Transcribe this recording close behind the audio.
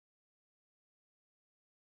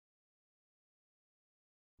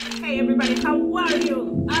Hey everybody, how are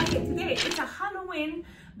you? Okay, today it's a Halloween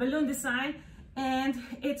balloon design and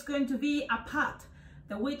it's going to be a pot,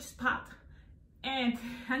 the witch pot. And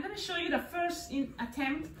I'm going to show you the first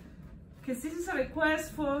attempt because this is a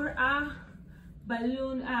request for a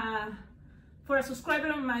balloon, for a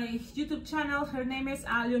subscriber on my YouTube channel. Her name is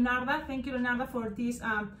Leonarda. Thank you, Leonarda, for this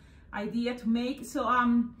idea to make. So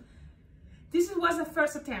this was the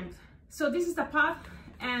first attempt. So this is the pot.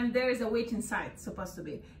 And there is a witch inside, supposed to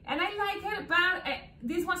be. And I like it, but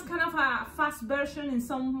this was kind of a fast version in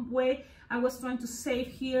some way. I was trying to save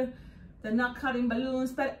here the not cutting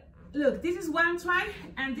balloons. But look, this is one try,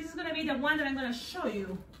 and this is gonna be the one that I'm gonna show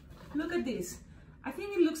you. Look at this. I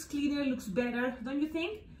think it looks cleaner, it looks better, don't you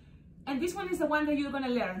think? And this one is the one that you're gonna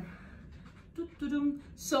learn.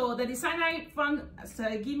 So the design I found,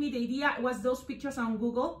 give me the idea, was those pictures on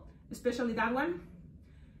Google, especially that one.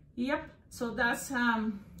 Yep. So that's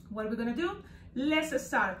what we're gonna do. Let's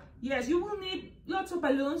start. Yes, you will need lots of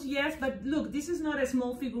balloons, yes, but look, this is not a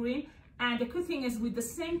small figurine. And the good thing is with the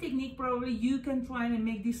same technique, probably you can try and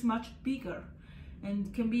make this much bigger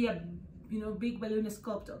and can be a big balloon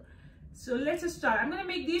sculptor. So let's start. I'm gonna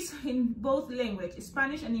make this in both languages,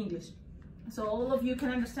 Spanish and English. So all of you can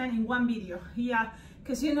understand in one video. Yeah,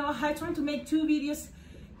 because I try to make 2 videos,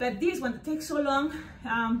 but this one takes so long.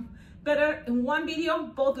 Better in one video,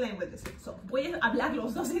 both languages. So voy a hablar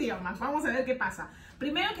los dos idiomas. Vamos a ver qué pasa.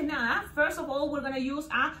 Primero que nada, first of all, we're gonna use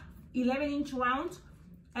a 11-inch round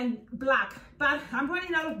and black. But I'm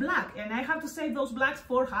running out of black, and I have to save those blacks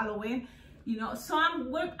for Halloween. So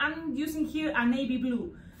I'm using here a navy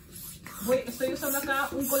blue. Estoy usando acá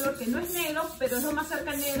un color que no es negro, pero es lo más cerca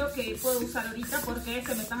al negro que puedo usar ahorita porque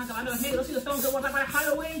se me están acabando los negros y los tengo que guardar para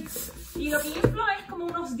Halloween. Y lo que inflo es como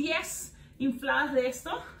unos 10 infladas de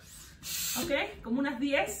esto. Okay, como unas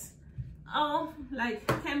 10, like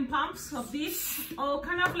 10 pumps of this, or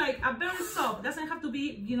kind of like a very soft. Doesn't have to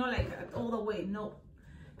be, like all the way, no.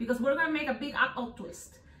 Because we're gonna make a big apple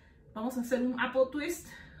twist. Vamos a hacer un apple twist,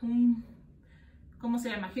 ¿cómo se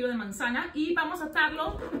llama? Giro de manzana. Y vamos a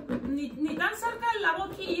atarlo ni tan cerca de la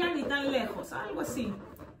boquilla, ni tan lejos, algo así.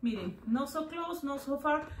 Miren, not so close, not so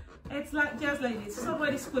far. It's like just like this, it's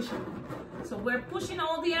already squishing. So we're pushing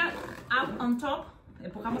all the air up on top.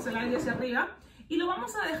 Empujamos el aire hacia arriba y lo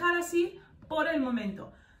vamos a dejar así por el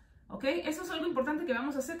momento, ¿ok? Eso es algo importante que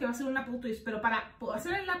vamos a hacer, que va a ser un apple twist. Pero para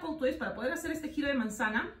hacer el apple twist, para poder hacer este giro de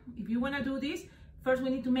manzana, if you want to do this, first we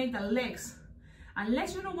need to make the legs.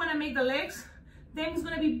 Unless you don't want to make the legs, then it's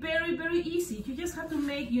going to be very, very easy. You just have to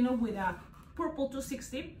make, with a purple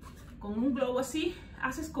 260, con un globo así,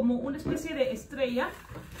 haces como una especie de estrella,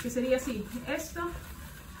 que sería así. Esto,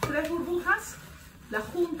 3 burbujas, las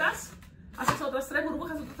juntas. Haces otras 3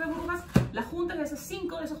 burbujas, las juntas y haces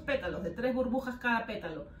 5 de esos pétalos, de 3 burbujas cada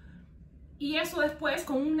pétalo. Y eso después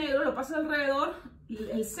con un negro lo pasas alrededor,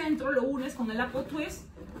 el centro lo unes con el apple twist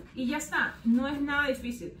y ya está. No es nada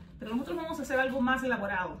difícil, pero nosotros vamos a hacer algo más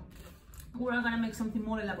elaborado. We're going to make something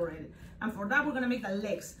more elaborated. And for that we're going to make the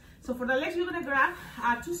legs. So for the legs you're going to grab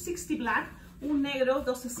a 260 black, un negro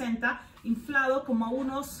 260, inflado como a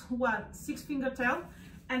unos, 6 fingertail.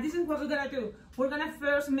 And this is what we're gonna do. We're gonna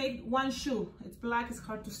first make one shoe. It's black, it's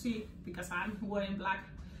hard to see because I'm wearing black.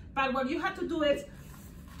 But what you have to do is,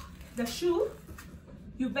 the shoe,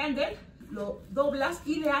 you bend it, lo doblas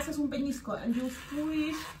y le haces un peñisco. And you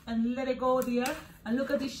squish and let it go there. And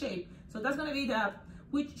look at this shape. So that's gonna be the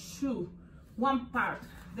witch shoe, one part.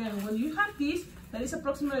 Then when you have this, that is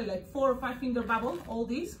approximately like 4 or 5 finger bubble, all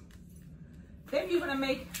these. Then you're gonna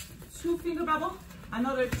make 2 finger bubble,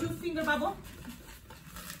 another 2 finger bubble.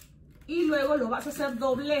 Y luego lo vas a hacer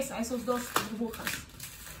doblez a esos 2 burbujas.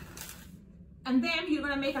 And then you're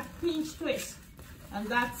going to make a pinch twist. And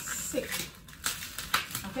that's 6.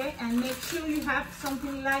 Okay? And make sure you have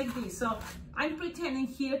something like this. So I'm pretending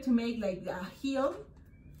here to make like the heel,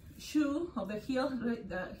 shoe of the heel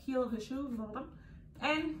of the shoe.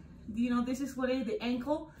 And, this is what is the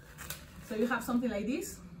ankle. So you have something like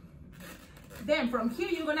this. Then from here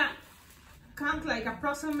you're going to count like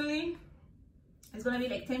approximately, it's going to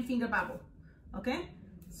be like 10 finger bubble, okay?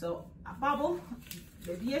 So a bubble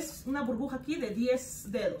de 10, una burbuja aquí de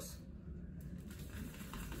 10 dedos.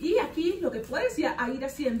 Y aquí lo que puedes ir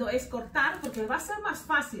haciendo es cortar porque va a ser más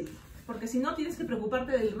fácil. Porque si no tienes que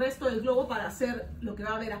preocuparte del resto del globo para hacer lo que va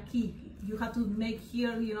a haber aquí. You have to make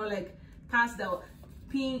here, like past the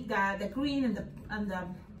pink, the green and the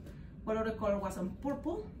what other color was on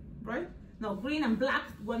purple, right? No, green and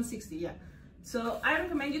black, 160, yeah. So I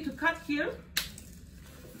recommend you to cut here.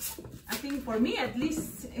 I think for me at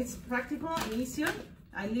least it's practical and easier.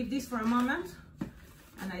 I leave this for a moment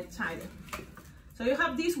and I tie it. So you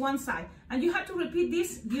have this one side, and you have to repeat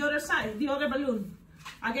this the other side, the other balloon.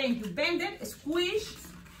 Again, you bend it, squish,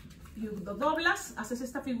 you lo doblas, haces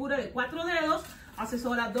esta figura de 4 dedos, haces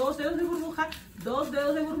ahora 2 dedos de burbuja, 2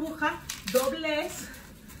 dedos de burbuja, doblez,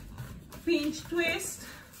 pinch twist,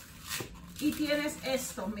 y tienes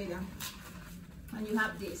esto, mira. And you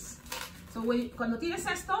have this. So cuando tienes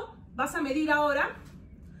esto, vas a medir ahora,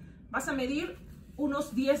 vas a medir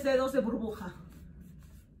unos 10 dedos de burbuja.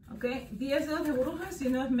 ¿Ok? 10 dedos de burbuja, si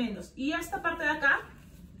no es menos. Y esta parte de acá,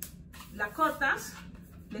 la cortas,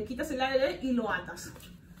 le quitas el aire y lo atas.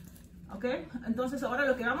 ¿Ok? Entonces ahora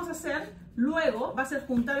lo que vamos a hacer luego va a ser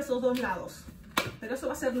juntar esos dos lados. Pero eso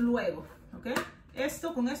va a ser luego. ¿Ok?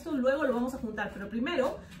 Esto con esto luego lo vamos a juntar. Pero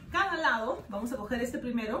primero, cada lado, vamos a coger este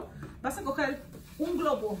primero, vas a coger un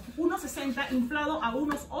globo 1.60 inflado a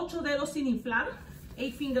unos 8 dedos sin inflar,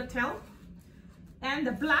 8 finger tail. And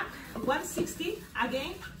the black 160,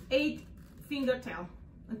 again, 8 finger tail.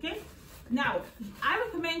 Okay? Now, I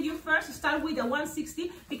recommend you first start with the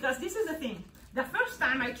 160 because this is the thing. The first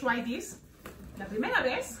time I tried this, la primera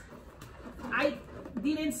vez, I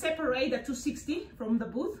didn't separate the 260 from the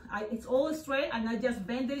booth. It's all straight and I just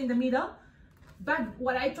bend it in the middle. But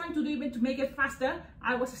what I tried to do, even to make it faster,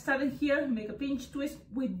 I was starting here, make a pinch twist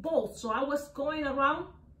with both. So I was going around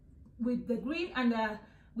with the green and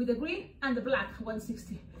the black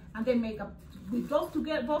 160, and then make up with both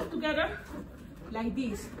together like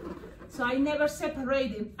this. So I never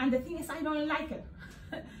separated, and the thing is I don't like it.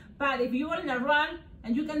 But if you are in a run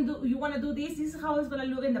and you want to do this is how it's going to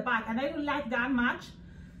look in the back, and I don't like that much.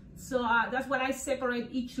 So that's why I separate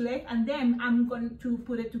each leg, and then I'm going to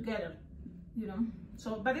put it together, you know.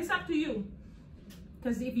 So, but it's up to you.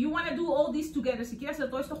 Because if you want to do all this together, si quieres hacer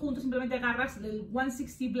todo esto junto, simplemente agarras el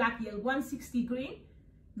 160 black y el 160 green,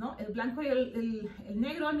 ¿no? El blanco y el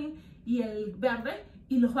negro y el verde,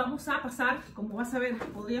 y los vamos a pasar, como vas a ver,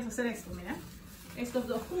 podrías hacer esto, mira. Estos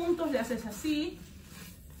dos juntos, le haces así,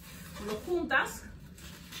 los juntas,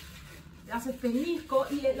 le haces peñisco,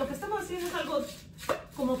 y lo que estamos haciendo es algo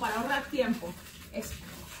como para ahorrar tiempo.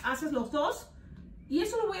 Haces los dos, y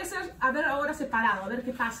eso lo voy a hacer, a ver ahora separado, a ver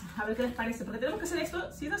qué pasa, a ver qué les parece, porque tenemos que hacer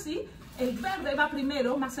esto, si es así, el verde va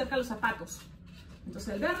primero más cerca de los zapatos.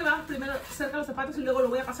 Entonces el verde va primero cerca de los zapatos y luego lo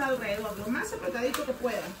voy a pasar alrededor, lo más apretadito que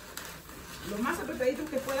pueda. Lo más apretadito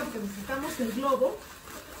que pueda, porque necesitamos el globo.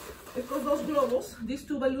 Estos dos globos, these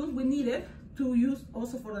two balloons, we need it to use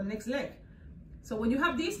also for the next leg. So when you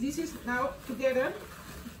have this is now together,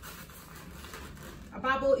 a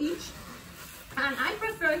bubble each. And I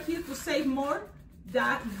prefer here to save more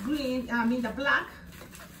the green, the black.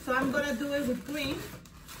 So I'm gonna do it with green,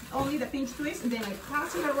 only the pinch twist, and then I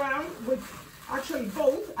pass it around with actually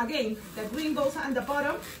both. Again, the green goes on the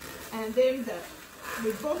bottom, and then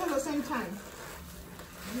with both at the same time.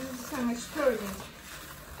 This is an experiment.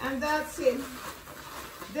 And that's it.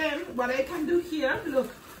 Then what I can do here, look,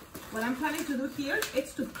 what I'm planning to do here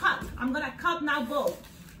is to cut. I'm gonna cut now both.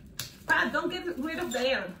 But don't get rid of the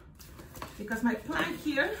air, because my plan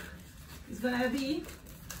here is gonna be,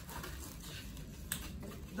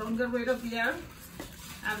 don't get rid of the air,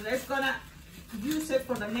 and let's gonna use it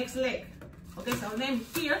for the next leg. Okay, so then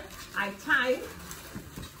here I tie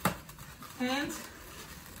and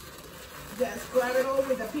just grab it all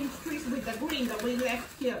with the pinch twist with the green that we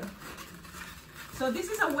left here. So this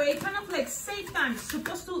is a way, kind of like save time,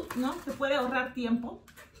 supposed to, no, te puede ahorrar tiempo.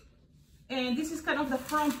 And this is kind of the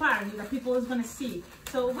front part that people is gonna see.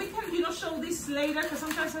 So we can, show this later, because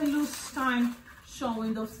sometimes I lose time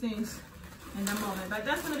showing those things in the moment. But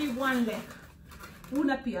that's gonna be one leg,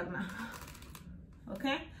 una pierna,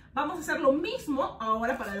 okay? Vamos a hacer lo mismo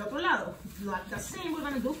ahora para el otro lado. The same we're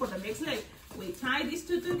gonna do for the next leg. We tie these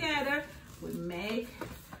two together, we make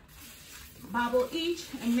bubble each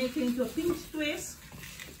and make it into a pinch twist,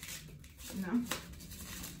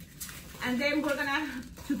 and then we're gonna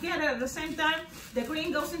together at the same time, the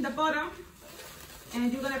green goes in the bottom,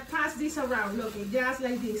 and you're gonna pass this around, look, just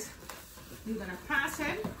like this. You're gonna pass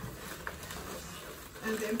it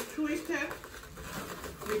and then twist it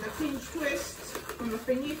with a pinch twist con los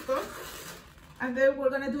peñiscos, and then we're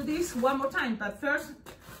gonna do this one more time. But first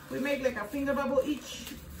we make like a finger bubble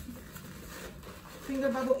each,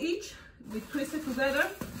 we twist it together,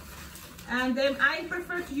 and then I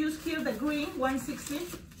prefer to use here the green 160,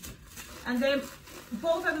 and then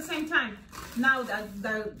both at the same time. Now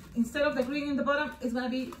the instead of the green in the bottom, it's gonna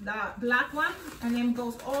be the black one, and then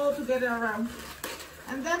goes all together around,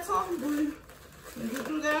 and that's all. When you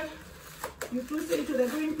do that, you twist it into the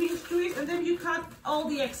green pinch twist, and then you cut all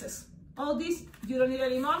the excess. All this you don't need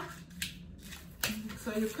anymore,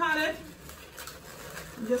 so you cut it.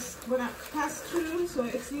 I'm just gonna pass through so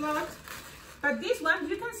it's locked, But this one,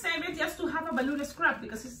 you can save it just to have a balloon scrap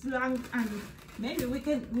because it's long and maybe we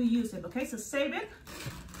can reuse it, okay? So save it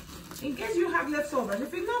in case you have leftovers.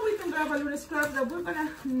 If you know, we can grab balloon scrap that we're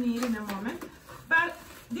gonna need in a moment. But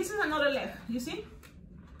this is another leg, you see?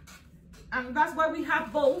 And that's why we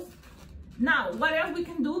have both. Now, what else we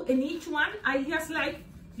can do in each one, I just like,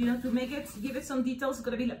 you know, to make it, give it some details, it's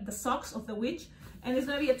gonna be like the socks of the witch. And it's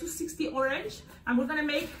gonna be a 260 orange. And we're gonna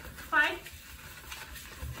make 5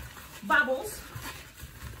 bubbles.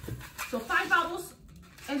 So 5 bubbles,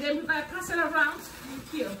 and then we're gonna pass it around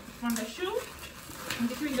here from the shoe, in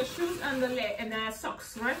between the shoes and the leg and the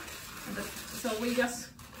socks, right? So we just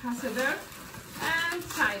pass it there and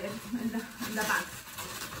tie it in the back.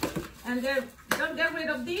 And then don't get rid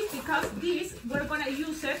of these because these we're gonna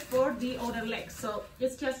use it for the other leg. So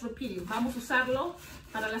it's just repeating. Vamos a usarlo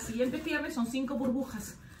para la siguiente pierna. Son 5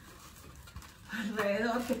 burbujas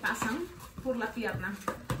alrededor que pasan por la pierna.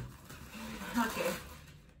 Okay,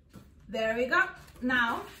 there we go.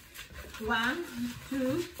 Now 1,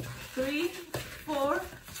 2, 3, 4,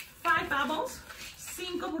 5 bubbles,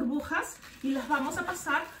 5 burbujas, y las vamos a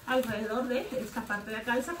pasar alrededor de esta parte de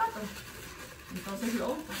acá del zapato. Entonces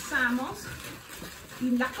lo pasamos y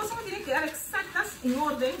las cosas me tienen que dar exactas en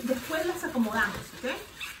orden, después las acomodamos, ¿ok?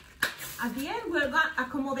 At the end we're going to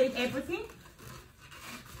accommodate everything,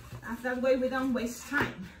 and that way we don't waste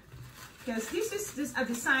time. Because this is a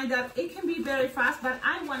design that it can be very fast, but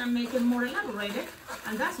I want to make it more elaborated,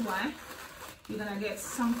 and that's why you're gonna get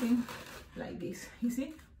something like this. You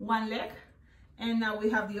see, one leg, and now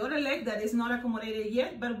we have the other leg that is not accommodated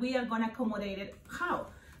yet, but we are gonna accommodate it. How?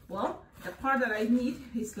 Well, the part that I need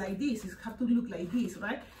is like this. It has to look like this,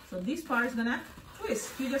 right? So this part is gonna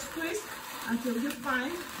twist. You just twist until you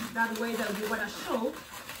find that way that you wanna show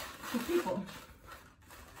to people,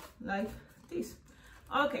 like this.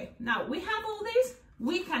 Okay, now we have all this.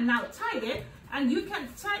 We can now tie it, and you can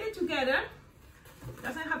tie it together.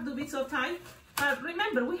 Doesn't have to be so tight, but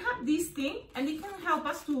remember we have this thing, and it can help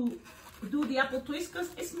us to do the apple twist because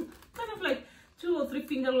it's kind of like 2 or 3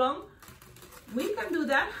 finger long. We can do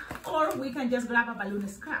that, or we can just grab a balloon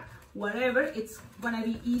scrap. Whatever, it's gonna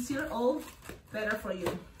be easier or better for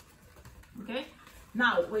you. Okay,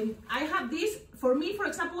 now when I have this, for me, for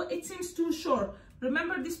example, it seems too short.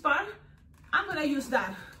 Remember this part? I'm gonna use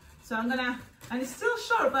that. So I'm gonna, and it's still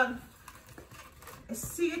short, but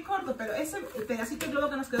sigue corto, pero ese pedacito de globo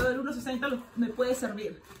que nos quedó del 1.60 me puede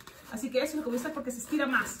servir. Así que eso es lo que voy a hacer porque se estira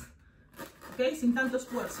más, ok, sin tanto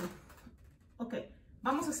esfuerzo. Ok,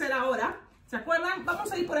 vamos a hacer ahora, ¿se acuerdan?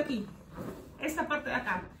 Vamos a ir por aquí, esta parte de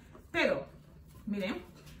acá, pero miren,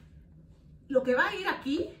 lo que va a ir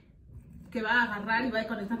aquí, que va a agarrar y va a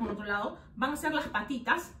conectar con otro lado, van a ser las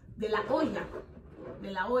patitas de la olla,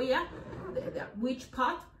 the witch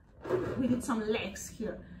pot. We need some legs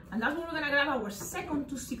here, and that's when we're gonna grab our second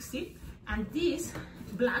 260, and this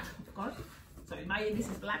black, of course, so imagine this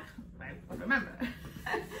is black, right? Remember.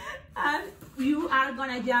 And you are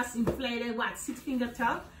gonna just inflate it, what, 6 finger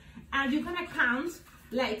tail, and you're gonna count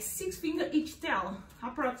like 6 finger each tail,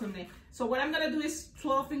 approximately. So what I'm gonna do is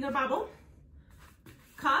 12 finger bubble,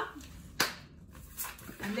 cut,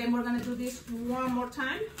 and then we're gonna do this one more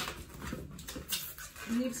time.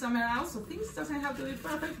 Leave somewhere else, so things doesn't have to be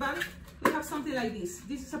perfect, but we have something like this.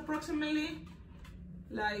 This is approximately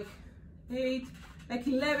like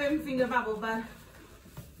 11 finger bubble, but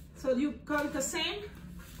so you cut the same,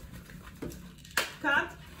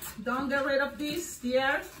 cut, don't get rid of this, the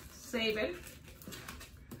air, save it,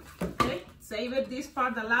 okay, save it, this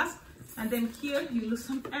part, the last, and then here you lose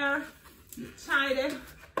some air, you tie it,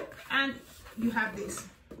 and you have this.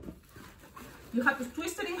 You have to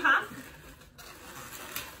twist it in half.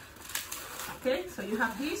 Okay, so you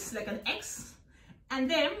have this like an X, and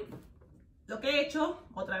then lo que he hecho,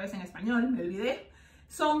 otra vez en español, me olvidé,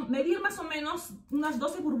 son medir más o menos unas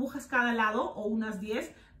 12 burbujas cada lado o unas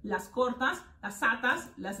 10, las cortas, las atas,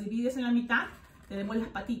 las divides en la mitad, tenemos las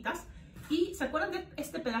patitas, y ¿se acuerdan de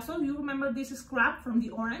este pedazo? You remember this scrap from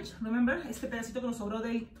the orange? Remember este pedacito que nos sobró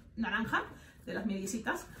del naranja, de las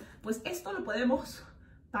mediecitas, pues esto lo podemos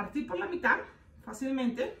partir por la mitad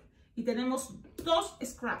fácilmente. Y tenemos 2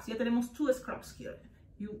 scraps. Ya tenemos 2 scraps here.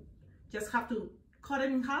 You just have to cut it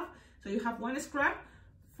in half. So you have 1 scrap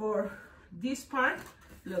for this part.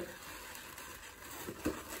 Look.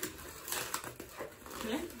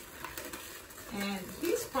 Okay. And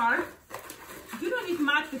this part, you don't need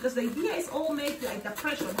much because the idea is all make like the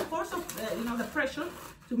pressure, the force of the pressure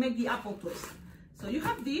to make the apple twist. So you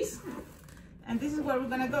have this, and this is where we're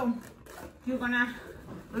gonna go. You're gonna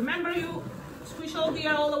remember you squish all the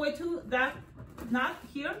air all the way to that knot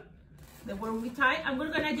here, where we tie, and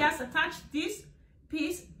we're gonna just attach this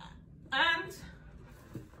piece and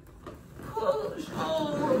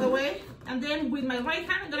and then with my right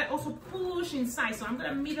hand, I'm gonna also push inside. So I'm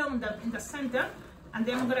gonna middle in the center, and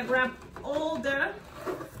then I'm gonna grab all there,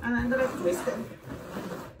 and I'm gonna twist it.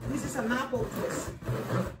 This is an apple twist.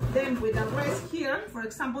 Then with the rest here, for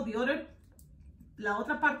example, la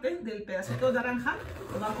otra parte del pedacito de naranja,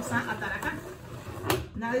 lo vamos a atar acá.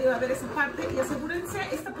 Nadie va a ver esa parte, y asegúrense,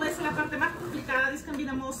 esta puede ser la parte más complicada. This can be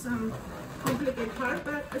the most complicated part,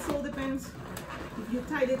 but it all depends if you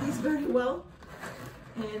tie this very well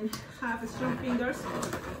and have strong fingers.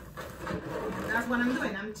 That's what I'm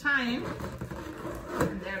doing. I'm tying,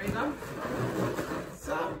 and there we go.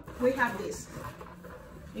 So we have this.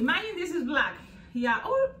 Imagine this is black. Yeah,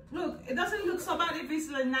 oh, look, it doesn't look so bad if it's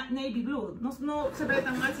like navy blue. No se ve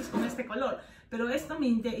tan mal si es con este color. Pero esto, mi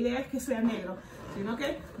idea es que sea negro. Sino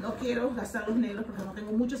que no quiero gastar los negros porque no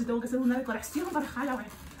tengo muchos y tengo que hacer una decoración para Halloween.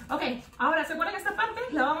 Ok, ahora, ¿se acuerdan esta parte?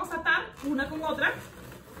 La vamos a atar una con otra.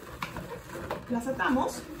 Las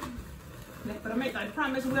atamos. Les prometo, I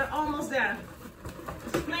promise, we're almost there.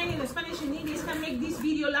 Explaining in Spanish and English can make this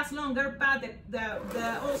video last longer, but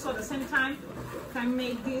also at the same time can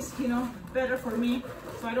make this, you know, better for me,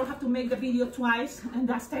 so I don't have to make the video twice, and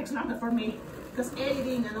that takes longer for me because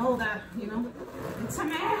editing and all that, you know, it's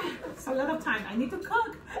a lot of time. I need to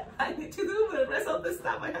cook, I need to do the rest of the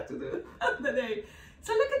stuff I have to do the day.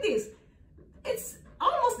 So look at this, it's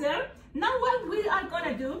almost there. Now what we are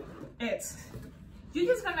gonna do is you're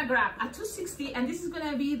just gonna grab a 260, and this is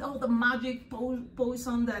gonna be all the magic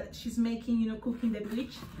poison that she's making, you know, cooking the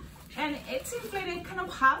bleach. And it's inflated kind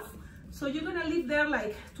of half, so you're gonna leave there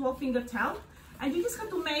like 12 finger tail, and you just have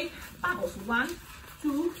to make bubbles. 1,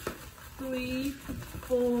 2, 3,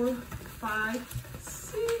 4, 5,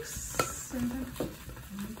 6, 7, 8,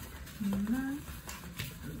 9,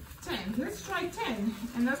 10. Let's try 10,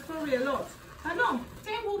 and that's probably a lot. I know,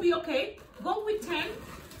 10 will be okay. Go with 10.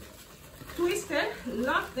 Twist it,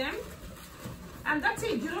 lock them, and that's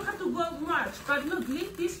it. You don't have to go much, but look,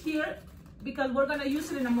 leave this here because we're gonna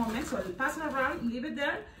use it in a moment. So pass it around, leave it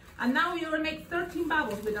there, and now you're gonna make 13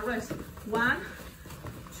 bubbles with the rest. 1,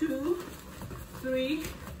 2, 3,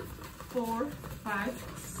 4, 5,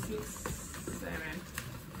 6, 7,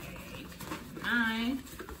 8, 9,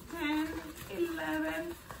 10,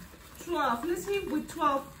 11, 12. Let's see if with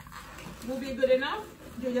 12 will be good enough.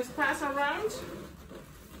 You just pass around.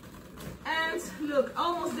 And look,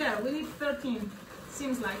 almost there. We need 13,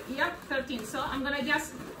 seems like. Yep, 13. So I'm gonna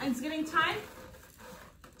just, it's getting time.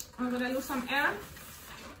 I'm gonna lose some air.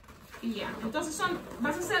 Y ya. Entonces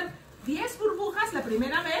vas a hacer 10 burbujas la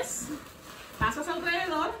primera vez. Pasas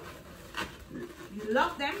alrededor. You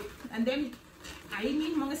lock them. And then ahí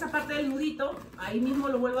mismo, en esa parte del nudito, ahí mismo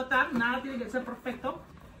lo vuelvo a atar. Nada tiene que ser perfecto.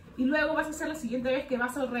 Y luego vas a hacer la siguiente vez que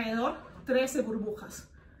vas alrededor 13 burbujas.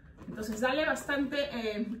 Entonces dale bastante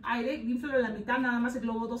aire, inflalo la mitad, nada más el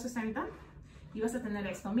globo 260, y vas a tener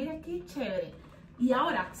esto. Mira qué chévere. Y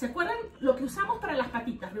ahora, ¿se acuerdan lo que usamos para las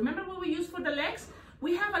patitas? Remember what we used for the legs?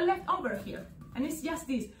 We have a leftover here, and it's just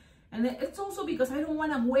this. And it's also because I don't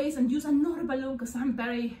want to waste and use another balloon because I'm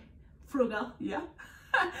very frugal, yeah?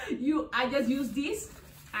 I just use this,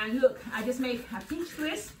 and look, I just make a pinch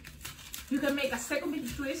twist. You can make a second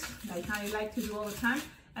pinch twist, like I like to do all the time.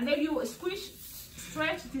 And then you squish,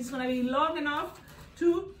 stretch. This is going to be long enough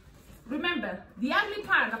to remember the ugly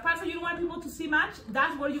part, the parts that you don't want people to see much.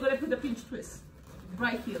 That's where you're going to put the pinch twist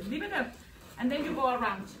right here. Leave it there, and then you go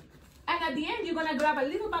around, and at the end you're going to grab a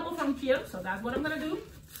little bubble from here. So that's what I'm going to do.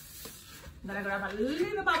 I'm going to grab a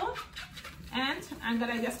little bubble, and I'm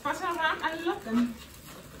going to just pass it around and lock them.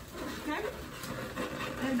 Okay,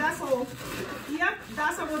 and that's all. Yep,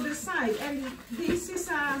 that's our other side. And this is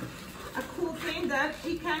a cool thing that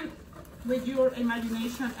it can, with your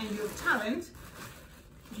imagination and your talent,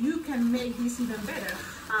 you can make this even better.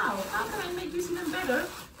 How can I make this even better?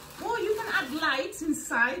 Well, you can add lights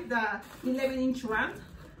inside the 11-inch round.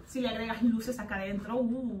 Si le agregas luces acá adentro.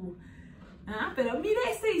 Pero mira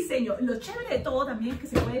este diseño. Lo chévere de todo también es que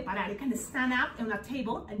se puede parar. It can stand up on a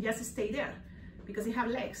table and just stay there because it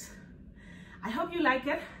has legs. I hope you like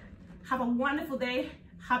it. Have a wonderful day.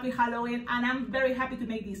 Happy Halloween, and I'm very happy to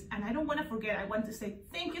make this. And I don't want to forget, I want to say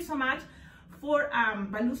thank you so much for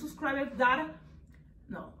balloon subscribers that,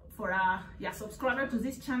 subscriber to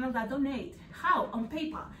this channel that donate. How? On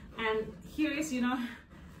PayPal. And here is,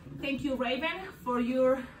 thank you, Raven, for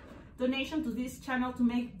your donation to this channel to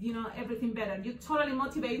make, everything better. You totally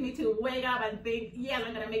motivate me to wake up and think, yes,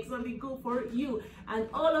 I'm gonna make something cool for you and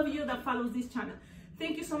all of you that follow this channel.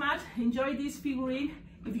 Thank you so much. Enjoy this figurine.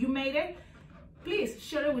 If you made it, please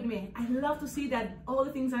share it with me. I love to see that all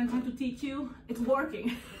the things I'm trying to teach you, it's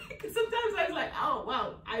working. Sometimes I was like, oh,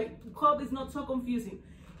 wow, I hope it's not so confusing.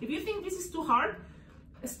 If you think this is too hard,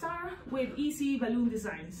 start with easy balloon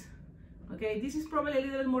designs. Okay, this is probably a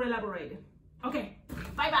little more elaborated. Okay,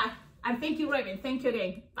 bye-bye, and thank you, Raven. Thank you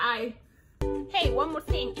again. Bye. Hey, one more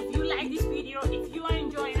thing. If you like this video, if you are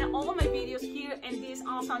enjoying all my videos here in this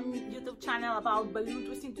awesome YouTube channel about balloon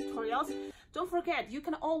twisting tutorials, don't forget, you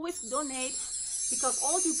can always donate, because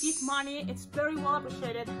all you give money, it's very well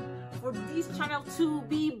appreciated for this channel to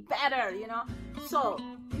be better, you know. So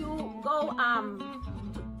you go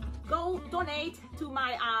donate to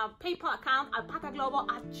my PayPal account,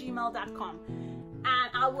 alpacaglobo@gmail.com,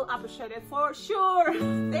 and I will appreciate it for sure.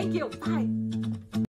 Thank you. Bye.